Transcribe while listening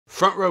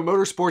Front Row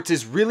Motorsports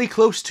is really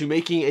close to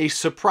making a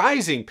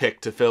surprising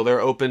pick to fill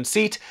their open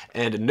seat,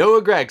 and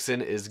Noah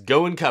Gragson is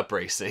going cup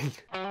racing.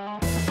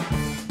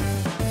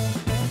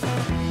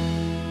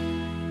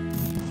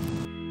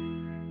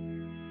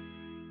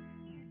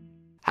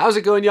 How's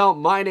it going, y'all?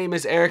 My name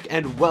is Eric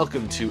and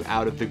welcome to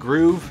Out of the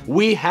Groove.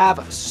 We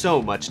have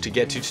so much to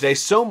get to today,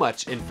 so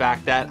much in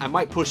fact that I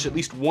might push at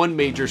least one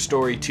major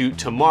story to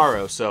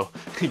tomorrow, so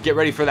get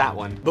ready for that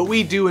one. But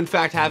we do in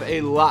fact have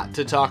a lot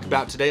to talk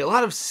about today, a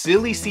lot of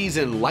silly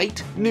season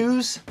light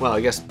news. Well,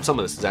 I guess some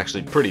of this is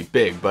actually pretty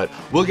big, but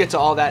we'll get to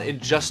all that in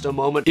just a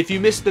moment. If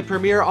you missed the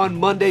premiere on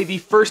Monday, the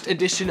first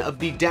edition of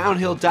the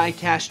Downhill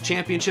Diecast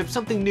Championship,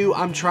 something new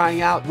I'm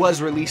trying out,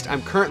 was released.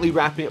 I'm currently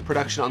wrapping up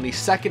production on the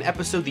second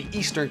episode. The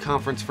Eastern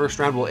Conference first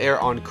round will air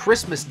on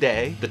Christmas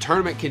Day. The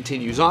tournament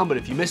continues on, but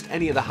if you missed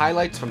any of the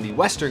highlights from the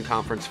Western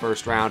Conference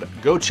first round,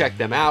 go check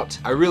them out.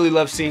 I really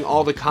love seeing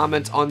all the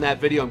comments on that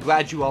video. I'm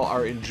glad you all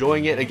are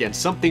enjoying it. Again,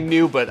 something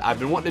new, but I've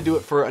been wanting to do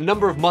it for a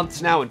number of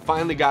months now and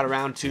finally got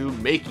around to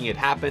making it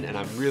happen, and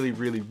I'm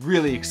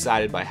really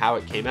excited by how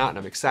it came out, and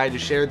I'm excited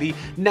to share the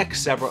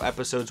next several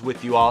episodes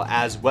with you all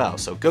as well.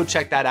 So go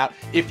check that out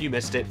if you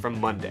missed it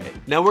from Monday.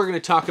 Now we're going to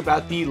talk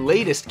about the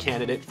latest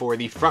candidate for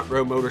the Front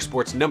Row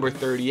Motorsports number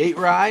 38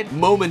 ride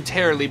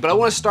momentarily, but I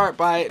want to start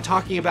by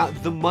talking about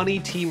the Money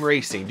Team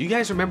Racing. Do you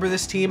guys remember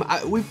this team?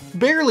 We've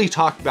barely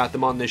talked about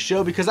them on this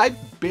show because I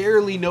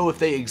barely know if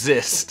they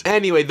exist.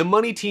 Anyway, the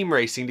Money Team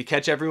Racing, to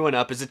catch everyone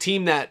up, is a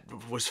team that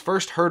was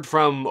first heard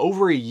from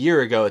over a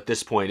year ago at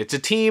this point. It's a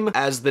team,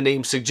 as the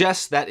name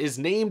suggests, that is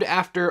named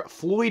after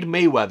Floyd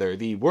Mayweather,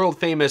 the world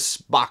famous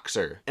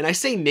boxer. And I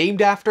say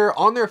named after,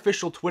 on their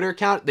official Twitter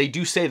account, they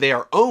do say they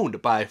are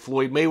owned by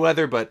Floyd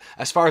Mayweather, but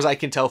as far as I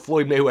can tell,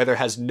 Floyd Mayweather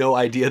has no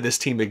idea this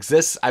team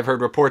exists. I've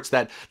heard reports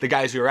that the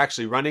guys who are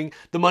actually running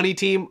the Money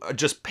Team are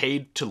just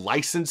paid to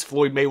license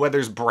Floyd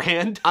Mayweather's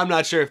brand. I'm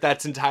not sure if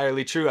that's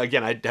entirely true.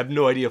 Again, I have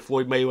no idea if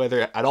Floyd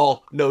Mayweather at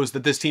all knows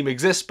that this team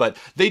exists, but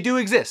they do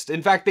exist.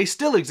 In fact, they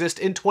still exist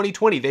in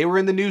 2020. They were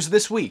in the news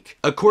this week.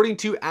 According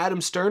to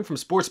Adam Stern from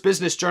Sports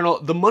Business Journal,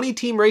 the Money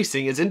Team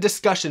Racing is in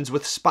discussions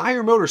with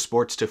Spire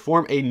Motorsports to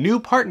form a new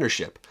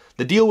partnership.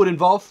 The deal would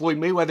involve Floyd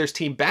Mayweather's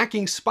team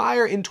backing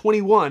Spire in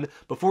 21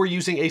 before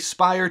using a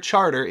Spire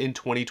charter in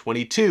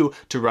 2022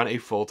 to run a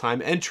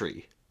full-time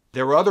entry.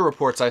 There were other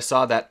reports I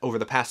saw that over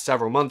the past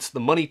several months, the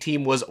Money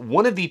Team was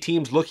one of the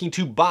teams looking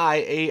to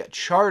buy a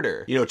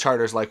charter. You know,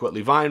 charters like what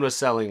Levine was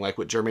selling, like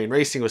what Germain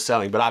Racing was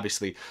selling, but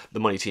obviously the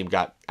Money Team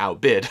got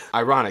outbid.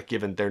 Ironic,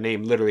 given their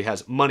name literally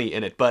has money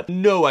in it, but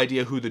no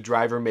idea who the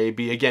driver may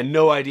be. Again,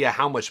 no idea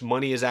how much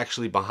money is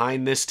actually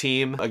behind this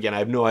team. Again, I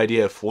have no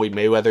idea if Floyd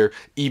Mayweather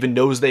even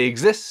knows they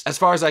exist. As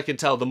far as I can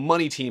tell, the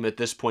Money Team at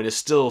this point is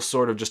still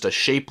sort of just a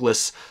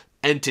shapeless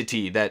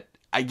entity that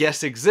I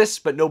guess exists,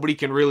 but nobody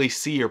can really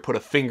see or put a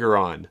finger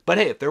on. But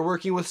hey, if they're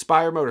working with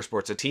Spire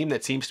Motorsports, a team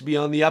that seems to be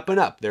on the up and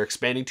up, they're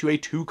expanding to a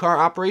 2-car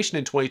operation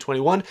in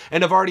 2021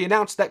 and have already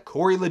announced that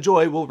Corey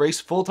LaJoie will race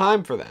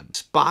full-time for them.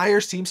 Spire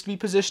seems to be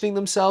positioning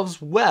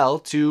themselves well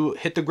to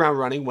hit the ground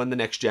running when the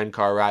next-gen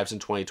car arrives in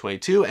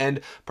 2022,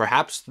 and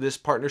perhaps this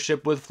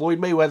partnership with Floyd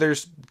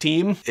Mayweather's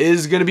team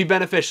is going to be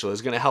beneficial,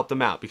 is going to help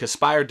them out, because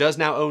Spire does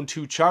now own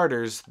 2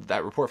 charters.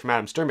 That report from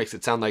Adam Stern makes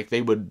it sound like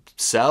they would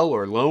sell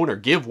or loan or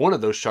give one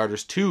of those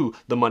charters to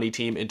the Money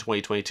Team in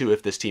 2022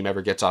 if this team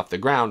ever gets off the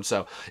ground.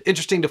 So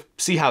interesting to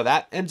see how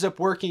that ends up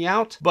working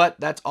out, but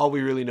that's all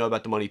we really know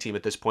about the Money Team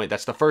at this point.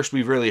 That's the first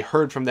we've really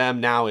heard from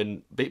them now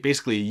in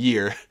basically a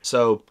year.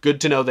 So good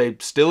to know they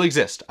still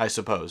exist, I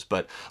suppose.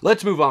 But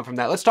let's move on from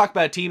that. Let's talk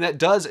about a team that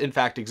does in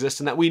fact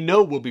exist and that we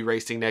know will be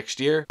racing next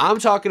year. I'm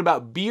talking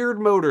about Beard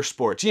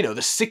Motorsports, you know,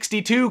 the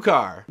 62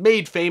 car.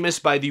 Made famous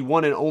by the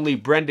one and only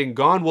Brendan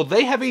Gaughan. Well,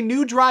 they have a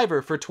new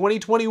driver for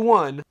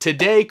 2021.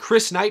 Today,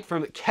 Chris Knight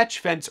from Catch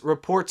Fence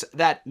reports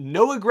that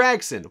Noah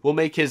Gragson will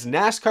make his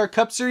NASCAR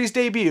Cup Series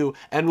debut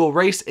and will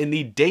race in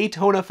the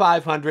Daytona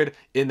 500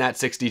 in that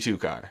 62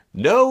 car.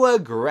 Noah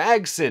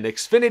Gragson,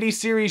 Xfinity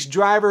Series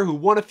driver who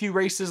won a few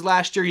races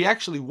last year. He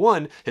actually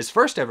won his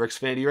first ever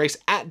Xfinity race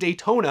at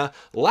Daytona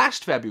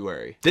last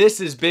February.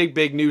 This is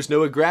big news.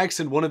 Noah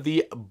Gragson, one of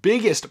the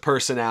biggest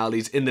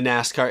personalities in the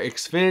NASCAR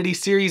Xfinity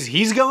Series.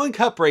 He's going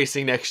Cup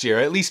racing next year,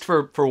 at least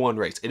for one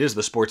race. It is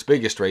the sport's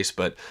biggest race,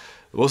 but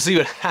we'll see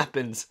what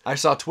happens. I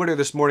saw Twitter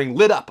this morning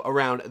lit up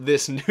around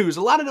this news.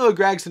 A lot of Noah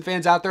Gragson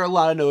fans out there, a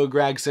lot of Noah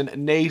Gragson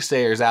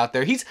naysayers out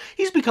there. He's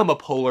become a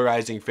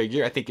polarizing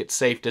figure. I think it's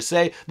safe to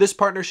say this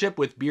partnership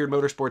with Beard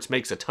Motorsports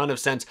makes a ton of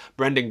sense.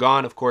 Brendan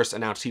Gaughan, of course,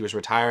 announced he was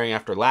retiring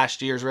after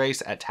last year's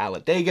race at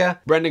Talladega.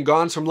 Brendan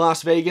Gaughan's from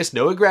Las Vegas,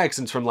 Noah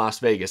Gragson's from Las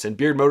Vegas, and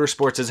Beard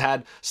Motorsports has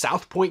had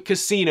South Point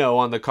Casino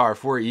on the car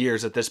for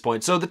years at this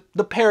point. So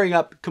the pairing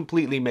up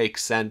completely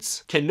makes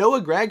sense. Can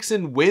Noah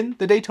Gragson win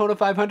the Daytona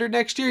 500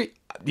 next year?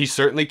 He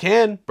certainly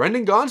can.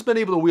 Brendan Gaughan's been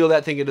able to wheel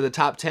that thing into the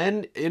top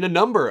 10 in a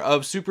number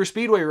of super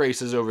speedway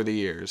races over the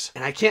years.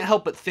 And I can't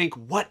help but think,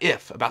 what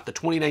if about the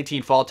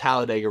 2019 Fall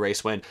Talladega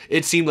race when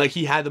it seemed like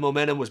he had the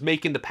momentum, was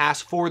making the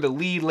pass for the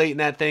lead late in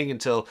that thing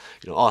until,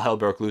 all hell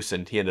broke loose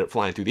and he ended up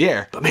flying through the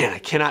air. But man, I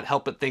cannot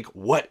help but think,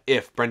 what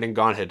if Brendan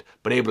Gaughan had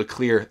been able to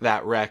clear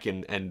that wreck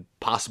and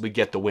possibly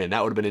get the win?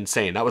 That would have been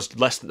insane. That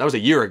was a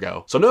year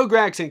ago. So Noah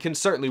Gragson can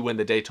certainly win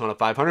the Daytona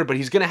 500, but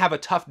he's going to have a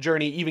tough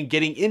journey even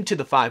getting into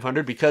the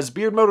 500 because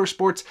Beard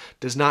Motorsports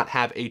does not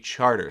have a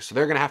charter. So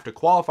they're going to have to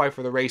qualify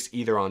for the race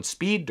either on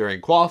speed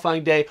during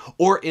qualifying day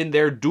or in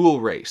their dual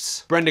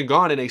race. Brendan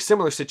Gaughan, in a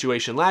similar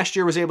situation last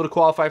year, was able to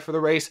qualify for the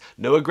race.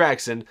 Noah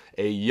Gragson,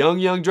 a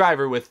young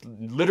driver with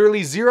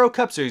literally 0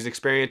 Cup Series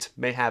experience,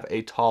 may have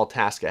a tall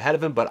task ahead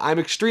of him, but I'm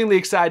extremely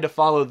excited to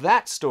follow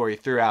that story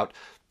throughout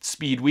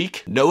Speed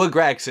Week. Noah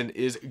Gragson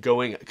is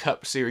going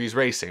Cup Series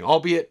racing,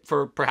 albeit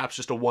for perhaps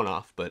just a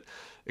one-off, but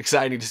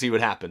exciting to see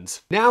what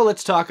happens. Now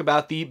let's talk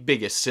about the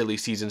biggest silly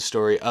season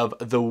story of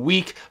the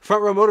week.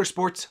 Front Row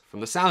Motorsports,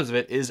 from the sounds of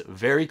it, is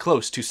very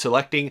close to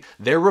selecting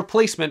their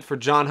replacement for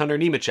John Hunter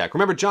Nemechek.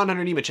 Remember, John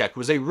Hunter Nemechek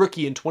was a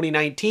rookie in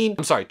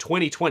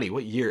 2020.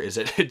 What year is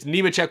it?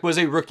 Nemechek was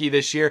a rookie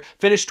this year,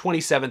 finished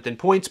 27th in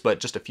points,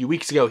 but just a few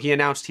weeks ago he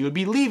announced he would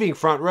be leaving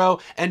Front Row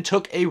and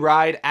took a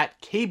ride at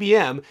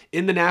KBM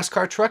in the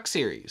NASCAR Truck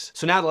Series.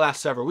 So now the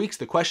last several weeks,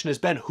 the question has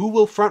been, who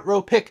will Front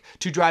Row pick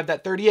to drive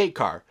that 38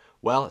 car?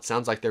 Well, it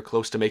sounds like they're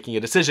close to making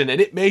a decision,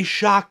 and it may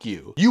shock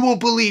you. You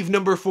won't believe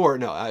number 4.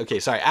 No, okay,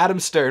 sorry. Adam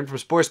Stern from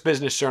Sports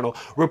Business Journal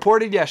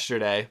reported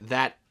yesterday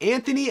that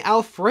Anthony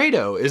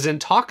Alfredo is in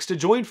talks to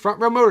join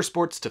Front Row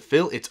Motorsports to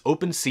fill its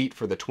open seat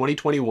for the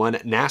 2021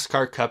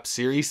 NASCAR Cup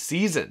Series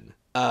season.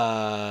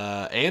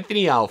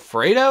 Anthony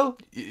Alfredo?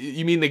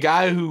 You mean the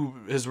guy who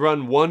has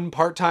run one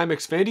part-time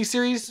Xfinity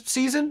Series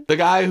season? The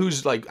guy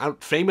who's like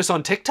famous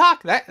on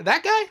TikTok? That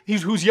guy?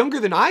 Who's younger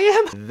than I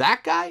am?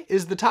 That guy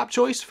is the top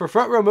choice for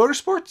Front Row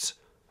Motorsports?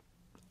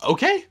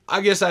 Okay,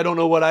 I guess I don't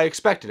know what I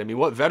expected. I mean,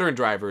 what veteran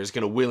driver is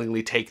going to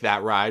willingly take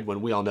that ride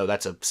when we all know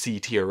that's a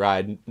C-tier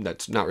ride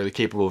that's not really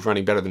capable of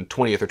running better than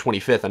 20th or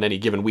 25th on any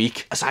given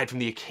week, aside from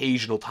the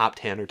occasional top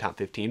 10 or top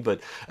 15. But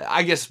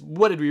I guess,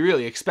 what did we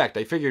really expect?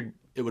 I figured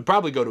it would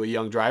probably go to a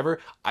young driver.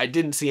 I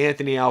didn't see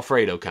Anthony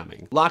Alfredo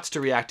coming. Lots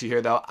to react to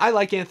here, though. I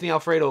like Anthony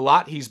Alfredo a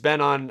lot. He's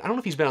been on, I don't know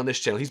if he's been on this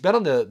channel. He's been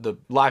on the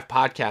live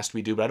podcast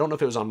we do, but I don't know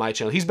if it was on my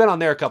channel. He's been on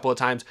there a couple of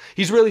times.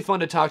 He's really fun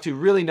to talk to,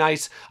 really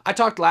nice. I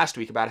talked last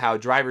week about how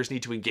drivers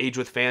need to engage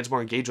with fans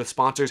more, engage with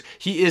sponsors.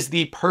 He is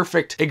the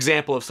perfect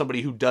example of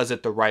somebody who does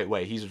it the right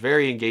way. He's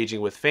very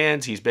engaging with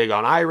fans. He's big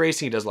on iRacing.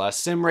 He does a lot of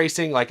sim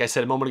racing. Like I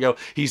said a moment ago,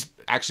 he's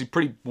actually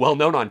pretty well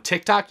known on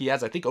TikTok. He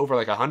has, I think, over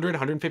like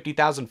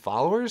 150,000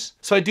 followers.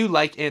 So I do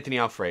like Anthony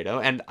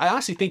Alfredo, and I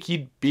honestly think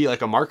he'd be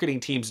like a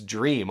marketing team's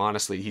dream,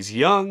 honestly. He's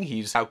young,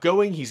 he's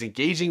outgoing, he's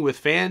engaging with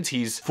fans,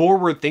 he's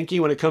forward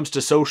thinking when it comes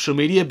to social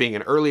media, being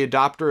an early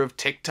adopter of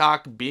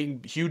TikTok,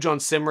 being huge on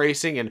sim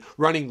racing and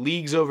running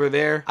leagues over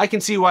there. I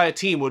can see why a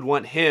team would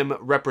want him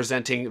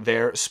representing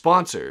their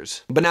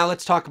sponsors. But now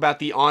let's talk about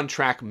the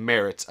on-track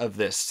merits of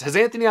this. Has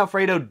Anthony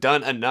Alfredo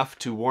done enough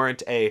to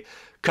warrant a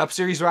Cup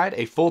Series ride,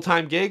 a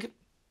full-time gig?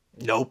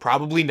 No,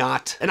 probably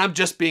not. And I'm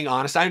just being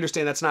honest. I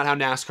understand that's not how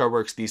NASCAR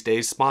works these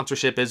days.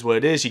 Sponsorship is what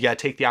it is. You got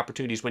to take the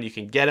opportunities when you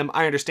can get them.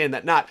 I understand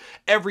that not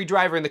every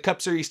driver in the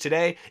Cup Series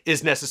today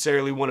is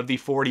necessarily one of the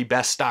 40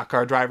 best stock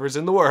car drivers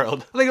in the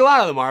world. I think a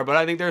lot of them are, but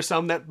I think there are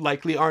some that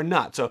likely are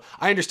not. So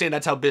I understand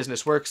that's how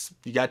business works.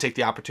 You got to take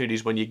the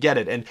opportunities when you get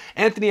it. And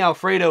Anthony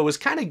Alfredo was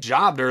kind of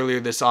jobbed earlier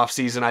this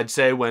offseason, I'd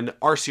say, when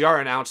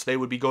RCR announced they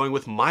would be going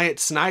with Myatt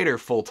Snider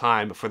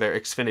full-time for their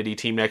Xfinity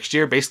team next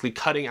year, basically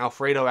cutting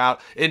Alfredo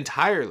out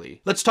entirely.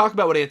 Let's talk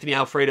about what Anthony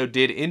Alfredo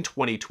did in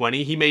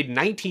 2020. He made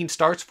 19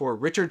 starts for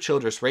Richard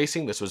Childress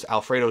Racing. This was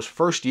Alfredo's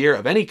first year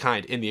of any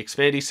kind in the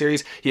Xfinity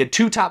Series. He had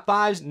 2 top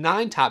 5s,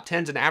 9 top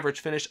 10s, an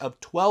average finish of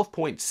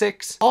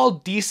 12.6. All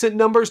decent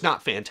numbers,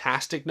 not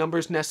fantastic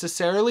numbers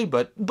necessarily,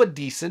 but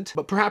decent.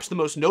 But perhaps the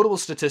most notable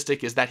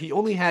statistic is that he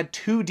only had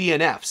 2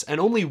 DNFs, and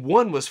only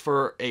 1 was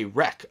for a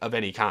wreck of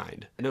any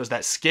kind. And it was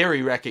that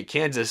scary wreck at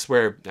Kansas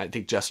where I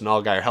think Justin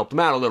Allgaier helped him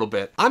out a little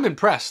bit. I'm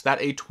impressed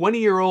that a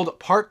 20-year-old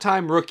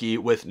part-time rookie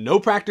with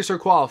no practice or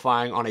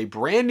qualifying on a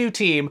brand new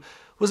team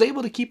was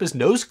able to keep his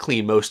nose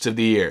clean most of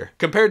the year.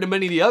 Compared to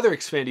many of the other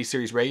Xfinity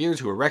Series regulars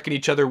who were wrecking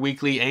each other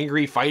weekly,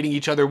 angry, fighting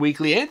each other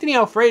weekly, Anthony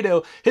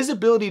Alfredo, his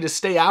ability to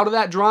stay out of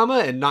that drama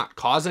and not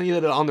cause any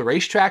of it on the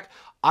racetrack,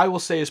 I will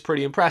say is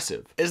pretty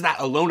impressive. Is that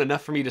alone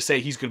enough for me to say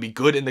he's going to be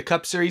good in the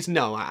Cup Series?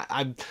 No,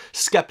 I'm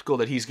skeptical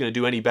that he's going to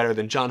do any better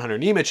than John Hunter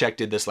Nemechek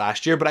did this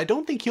last year, but I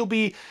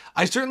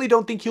certainly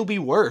don't think he'll be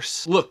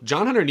worse. Look,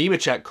 John Hunter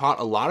Nemechek caught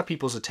a lot of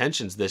people's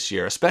attentions this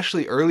year,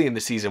 especially early in the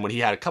season when he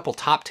had a couple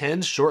top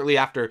 10s shortly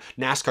after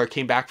NASCAR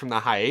came back from the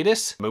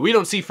hiatus. I mean, we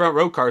don't see front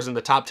row cars in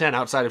the top 10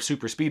 outside of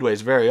super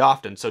speedways very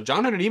often, so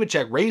John Hunter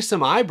Nemechek raised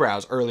some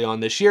eyebrows early on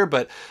this year,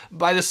 but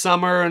by the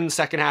summer and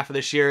second half of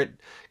this year, it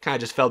kind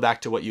of just fell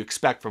back to what you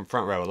expect expect from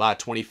front row. A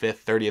lot of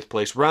 25th, 30th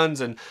place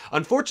runs. And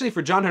unfortunately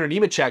for John Hunter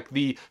Nemechek,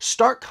 the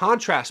stark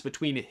contrast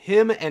between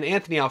him and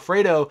Anthony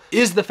Alfredo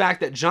is the fact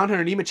that John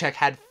Hunter Nemechek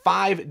had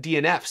 5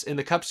 DNFs in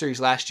the Cup Series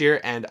last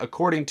year. And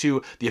according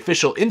to the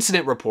official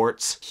incident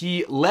reports,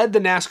 he led the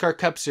NASCAR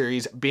Cup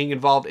Series, being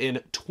involved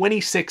in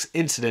 26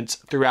 incidents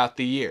throughout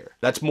the year.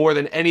 That's more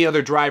than any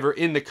other driver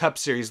in the Cup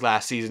Series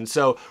last season.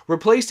 So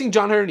replacing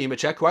John Hunter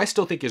Nemechek, who I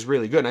still think is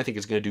really good, and I think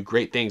is going to do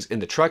great things in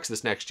the trucks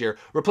this next year,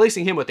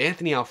 replacing him with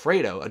Anthony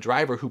Alfredo, a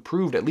driver who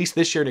proved at least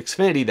this year in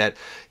Xfinity that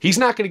he's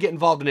not going to get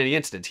involved in any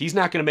incidents. He's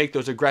not going to make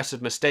those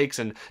aggressive mistakes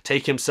and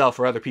take himself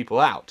or other people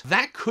out.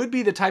 That could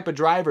be the type of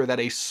driver that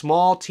a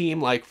small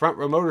team like Front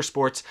Row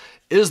Motorsports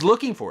is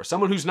looking for,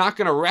 someone who's not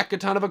going to wreck a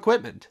ton of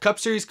equipment. Cup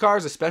Series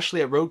cars,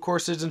 especially at road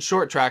courses and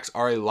short tracks,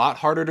 are a lot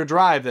harder to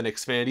drive than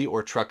Xfinity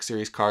or Truck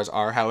Series cars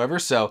are, however,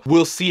 so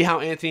we'll see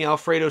how Anthony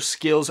Alfredo's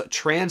skills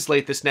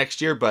translate this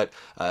next year. But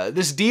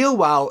this deal,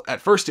 while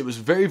at first it was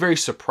very, very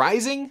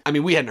surprising, I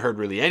mean, we hadn't heard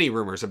really any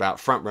rumors about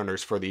front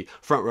runners for the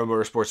Front Row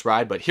Motorsports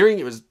ride, but hearing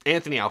it was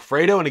Anthony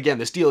Alfredo, and again,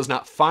 this deal is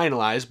not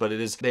finalized, but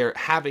they're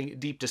having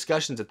deep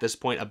discussions at this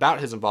point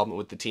about his involvement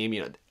with the team.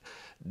 You know,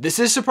 this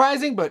is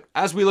surprising, but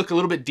as we look a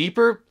little bit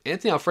deeper,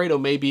 Anthony Alfredo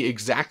may be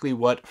exactly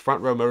what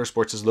Front Row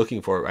Motorsports is looking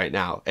for right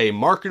now. A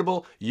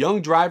marketable,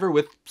 young driver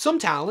with some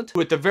talent, who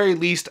at the very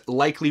least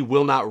likely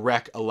will not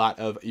wreck a lot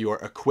of your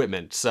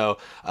equipment. So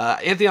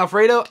Anthony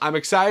Alfredo, I'm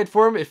excited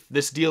for him if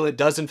this deal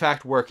does in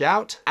fact work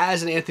out.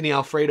 As an Anthony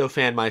Alfredo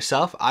fan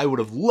myself, I would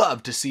have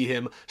loved to see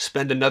him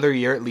spend another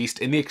year at least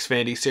in the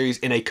Xfinity Series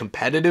in a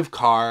competitive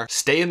car,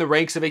 stay in the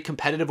ranks of a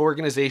competitive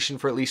organization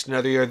for at least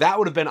another year. That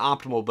would have been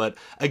optimal, but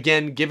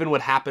again, given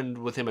what happened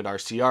with him at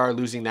RCR,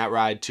 losing that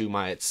ride to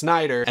Myatt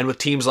Snyder, and with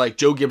teams like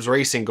Joe Gibbs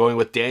Racing going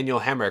with Daniel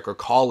Hemrick, or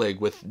Colleague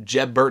with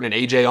Jeb Burton and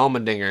AJ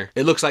Allmendinger,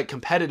 it looks like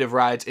competitive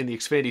rides in the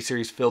Xfinity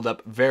Series filled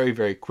up very,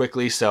 very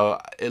quickly. So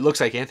it looks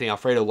like Anthony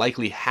Alfredo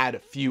likely had a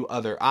few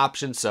other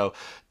options. So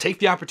take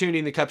the opportunity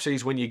in the Cup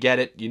Series when you get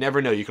it. You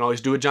never know. You can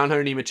always do what John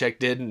Hunter Nemechek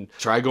did and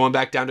try going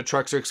back down to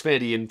Trucks or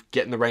Xfinity and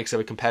get in the ranks of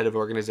a competitive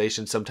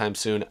organization sometime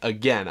soon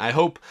again. I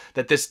hope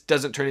that this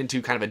doesn't turn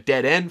into kind of a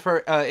dead end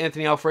for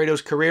Anthony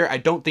Alfredo's career. I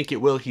don't think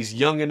it will. He's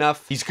young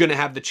enough. He's going to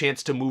have the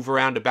chance to move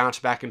around, to bounce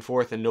back and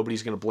forth, and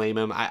nobody's going to blame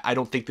him. I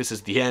don't think this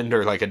is the end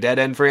or like a dead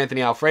end for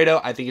Anthony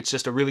Alfredo. I think it's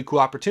just a really cool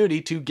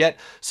opportunity to get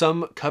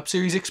some Cup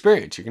Series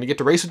experience. You're going to get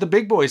to race with the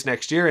big boys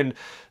next year and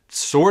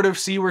sort of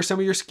see where some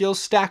of your skills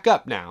stack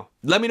up now.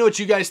 Let me know what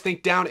you guys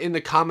think down in the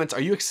comments.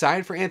 Are you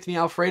excited for Anthony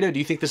Alfredo? Do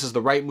you think this is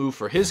the right move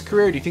for his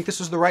career? Do you think this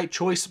was the right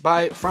choice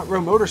by Front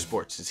Row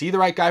Motorsports? Is he the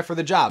right guy for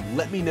the job?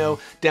 Let me know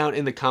down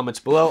in the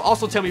comments below.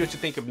 Also, tell me what you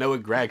think of Noah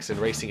Gragson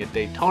racing at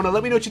Daytona.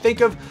 Let me know what you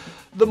think of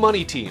the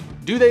Money Team.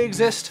 Do they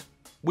exist?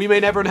 We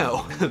may never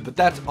know. But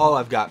that's all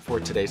I've got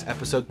for today's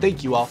episode.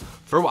 Thank you all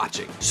for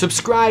watching.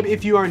 Subscribe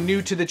if you are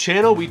new to the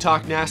channel. We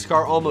talk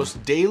NASCAR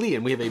almost daily,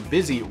 and we have a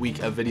busy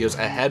week of videos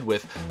ahead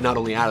with not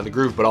only Out of the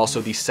Groove, but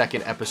also the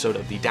second episode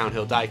of the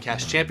Downhill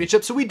Diecast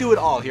Championship. So we do it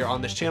all here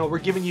on this channel. We're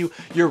giving you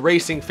your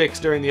racing fix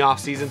during the off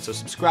season, so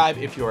subscribe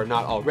if you are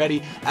not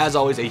already. As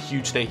always, a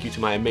huge thank you to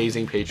my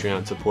amazing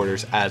Patreon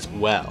supporters as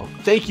well.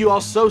 Thank you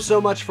all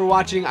so much for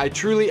watching. I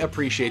truly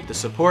appreciate the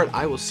support.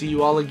 I will see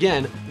you all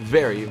again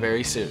very,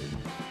 very soon.